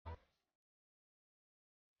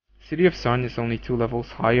City of Sun is only 2 levels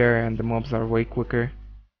higher and the mobs are way quicker.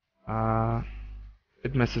 Uh,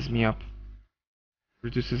 it messes me up.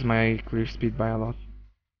 Reduces my clear speed by a lot.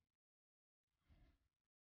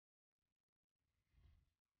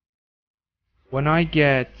 When I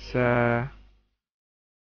get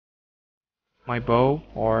my bow,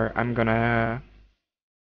 or I'm gonna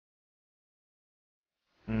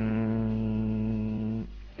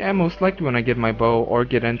yeah, most likely when I get my bow or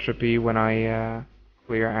get entropy when I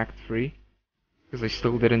clear Act 3, because I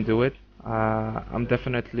still didn't do it. I'm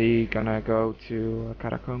definitely gonna go to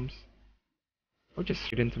Catacombs. Or just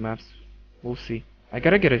straight into maps. We'll see. I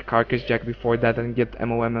gotta get a Carcass Jack before that and get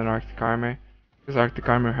MOM and Arctic Armor. Because Arctic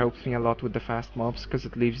Armor helps me a lot with the fast mobs, because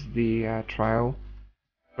it leaves the trail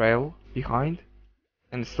behind.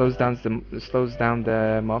 And it slows down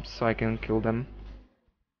the mobs so I can kill them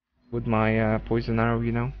with my poison arrow,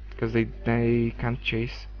 you know, because they can't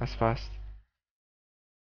chase as fast.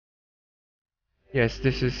 Yes,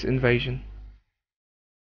 this is invasion.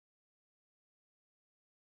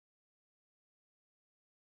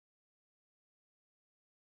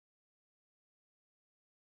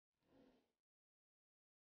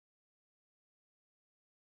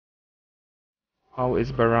 How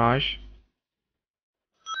is barrage?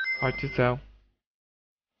 Hard to tell.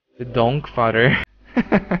 The Donk Father.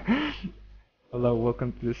 Hello,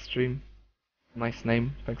 welcome to the stream. Nice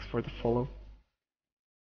name. Thanks for the follow.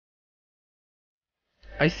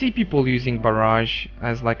 I see people using barrage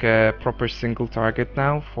as like a proper single target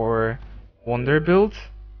now for wonder builds.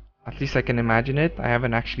 At least I can imagine it. I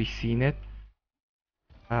haven't actually seen it.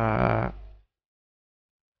 Uh,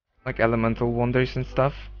 like elemental wonders and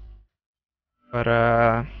stuff. But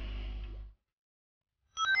I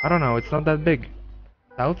don't know. It's not that big.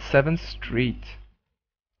 South 7th Street.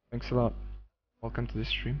 Thanks a lot. Welcome to the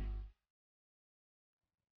stream.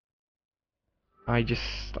 I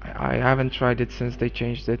haven't tried it since they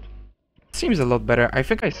changed it. Seems a lot better. I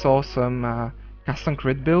think I saw some custom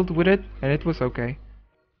crit build with it, and it was okay.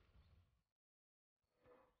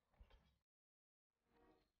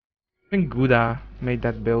 I think Gouda made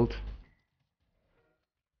that build.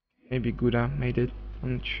 Maybe Gouda made it.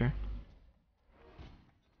 I'm not sure.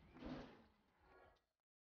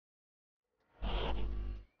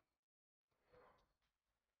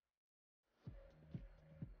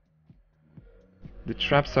 The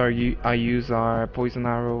traps I use are Poison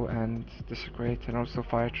Arrow and Desecrate, and also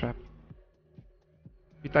Fire Trap.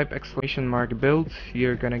 If you type exclamation mark build,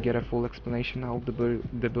 you're gonna get a full explanation how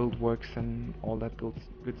the build works and all that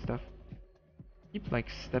good stuff. Keep like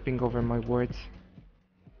stepping over my words.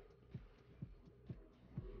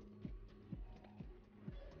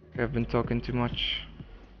 I've been talking too much,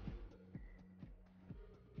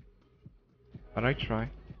 but I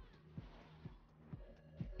try.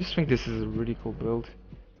 I just think this is a really cool build,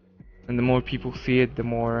 and the more people see it, the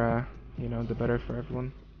more you know, the better for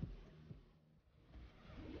everyone.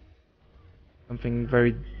 Something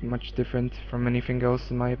very much different from anything else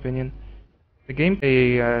in my opinion. The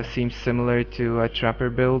gameplay seems similar to a Trapper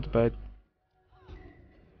build, but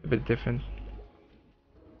a bit different.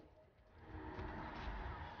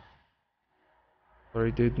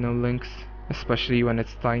 Sorry dude, no links, especially when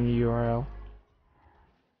it's tiny URL.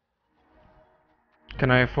 Can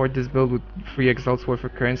I afford this build with 3 exalts worth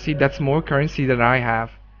of currency? That's more currency than I have.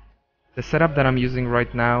 The setup that I'm using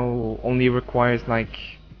right now only requires like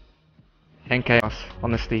 10 chaos,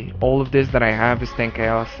 honestly. All of this that I have is 10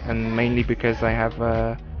 chaos, and mainly because I have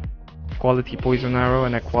a quality poison arrow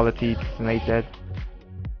and a quality detonate dead.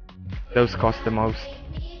 Those cost the most,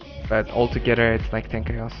 but altogether it's like 10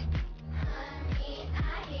 chaos.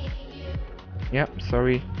 Yep,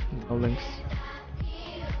 sorry, no links.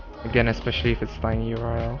 Again, especially if it's tiny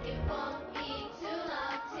URL.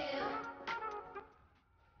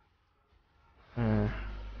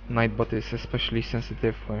 Nightbot is especially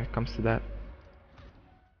sensitive when it comes to that.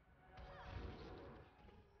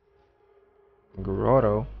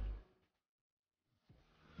 Grotto.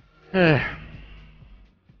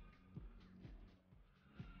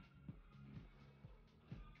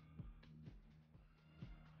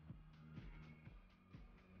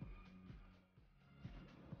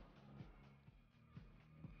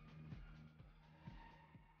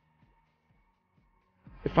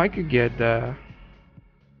 If I could get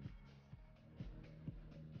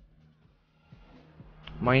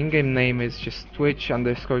my in-game name is just Twitch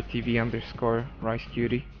underscore TV underscore Rice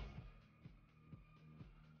Cutie.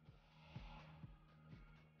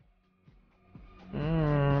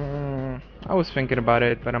 I was thinking about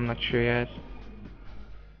it, but I'm not sure yet.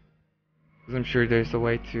 Because I'm sure there's a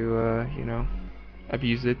way to, you know,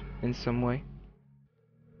 abuse it in some way.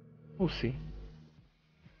 We'll see.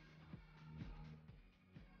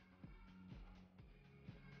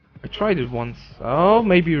 tried it once. Oh,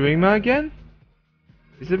 maybe Rima again?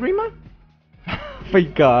 Is it Rima? My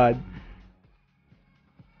god.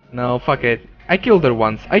 No, fuck it. I killed her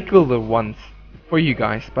once. I killed her once. For you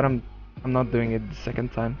guys, but I'm not doing it the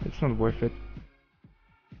second time. It's not worth it.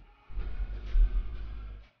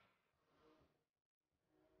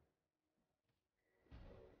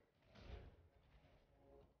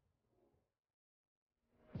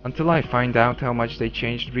 Until I find out how much they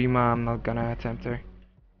changed Rima, I'm not gonna attempt her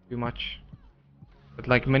too much. But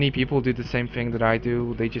like many people do the same thing that I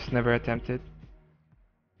do, they just never attempt it.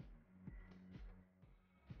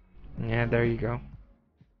 Yeah, there you go.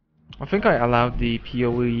 I think I allowed the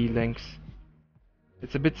PoE links.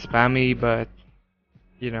 It's a bit spammy, but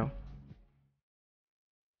you know,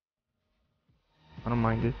 I don't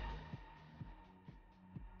mind it.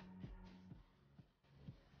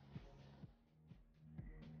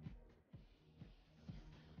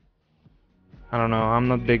 I don't know, I'm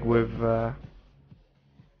not big with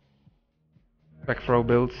back throw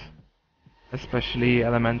builds, especially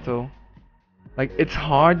elemental. Like, it's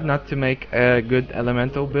hard not to make a good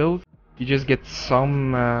elemental build. You just get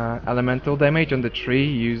some elemental damage on the tree,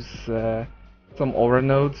 use some aura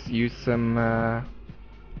nodes, use some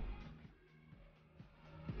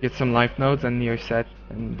get some life nodes, and you're set.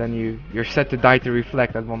 And then you're set to die to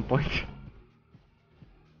reflect at one point.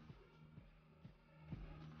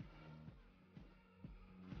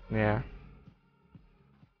 Yeah.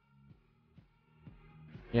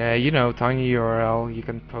 Yeah, you know, tiny URL, you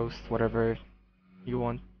can post whatever you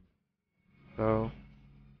want. So,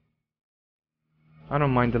 I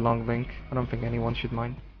don't mind the long link. I don't think anyone should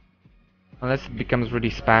mind. Unless it becomes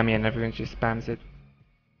really spammy and everyone just spams it.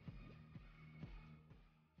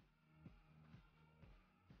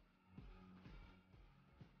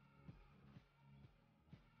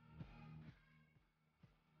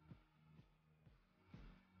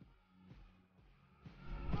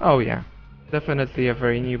 Oh yeah, definitely a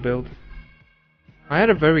very new build. I had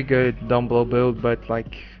a very good Dumblo build, but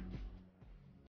like